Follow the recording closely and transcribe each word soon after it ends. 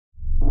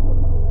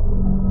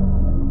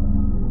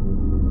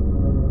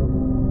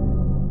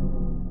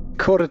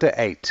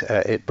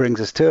8:15. It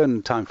brings us to,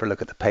 and time for a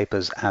look at the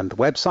papers and the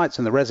websites,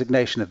 and the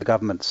resignation of the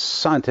government's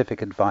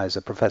scientific advisor,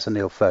 Professor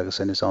Neil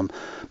Ferguson, is on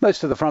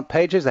most of the front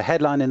pages. The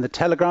headline in the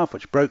Telegraph,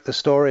 which broke the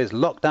story, is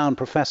 "Lockdown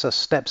Professor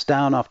Steps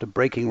Down After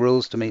Breaking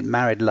Rules to Meet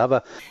Married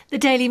Lover." The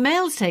Daily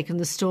Mail's take on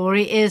the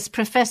story is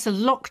 "Professor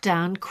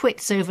Lockdown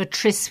Quits Over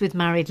Tryst with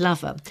Married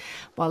Lover,"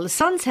 while the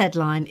Sun's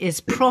headline is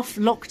 "Prof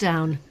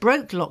Lockdown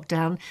Broke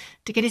Lockdown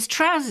to Get His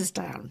Trousers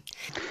Down."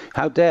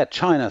 "How dare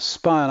China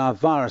spy on our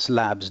virus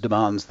labs,"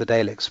 demands the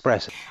Daily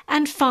Express.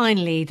 And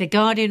finally, The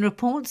Guardian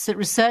reports that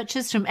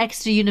researchers from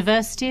Exeter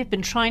University have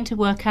been trying to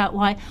work out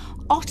why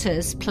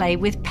otters play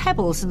with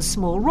pebbles and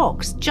small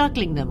rocks,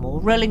 juggling them or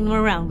rolling them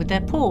around with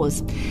their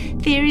paws.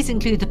 Theories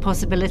include the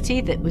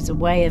possibility that it was a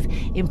way of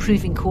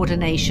improving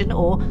coordination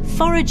or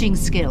foraging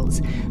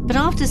skills. But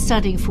after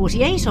studying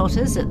 48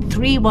 otters at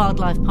 3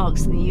 wildlife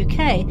parks in the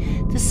UK,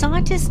 the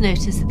scientists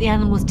noticed that the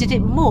animals did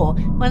it more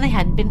when they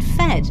hadn't been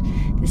fed.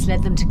 This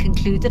led them to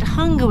conclude that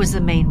hunger was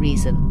the main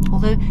reason,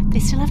 although they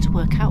still have to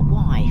work out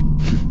why.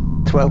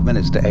 12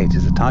 minutes to 8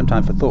 is the time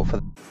for thought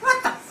for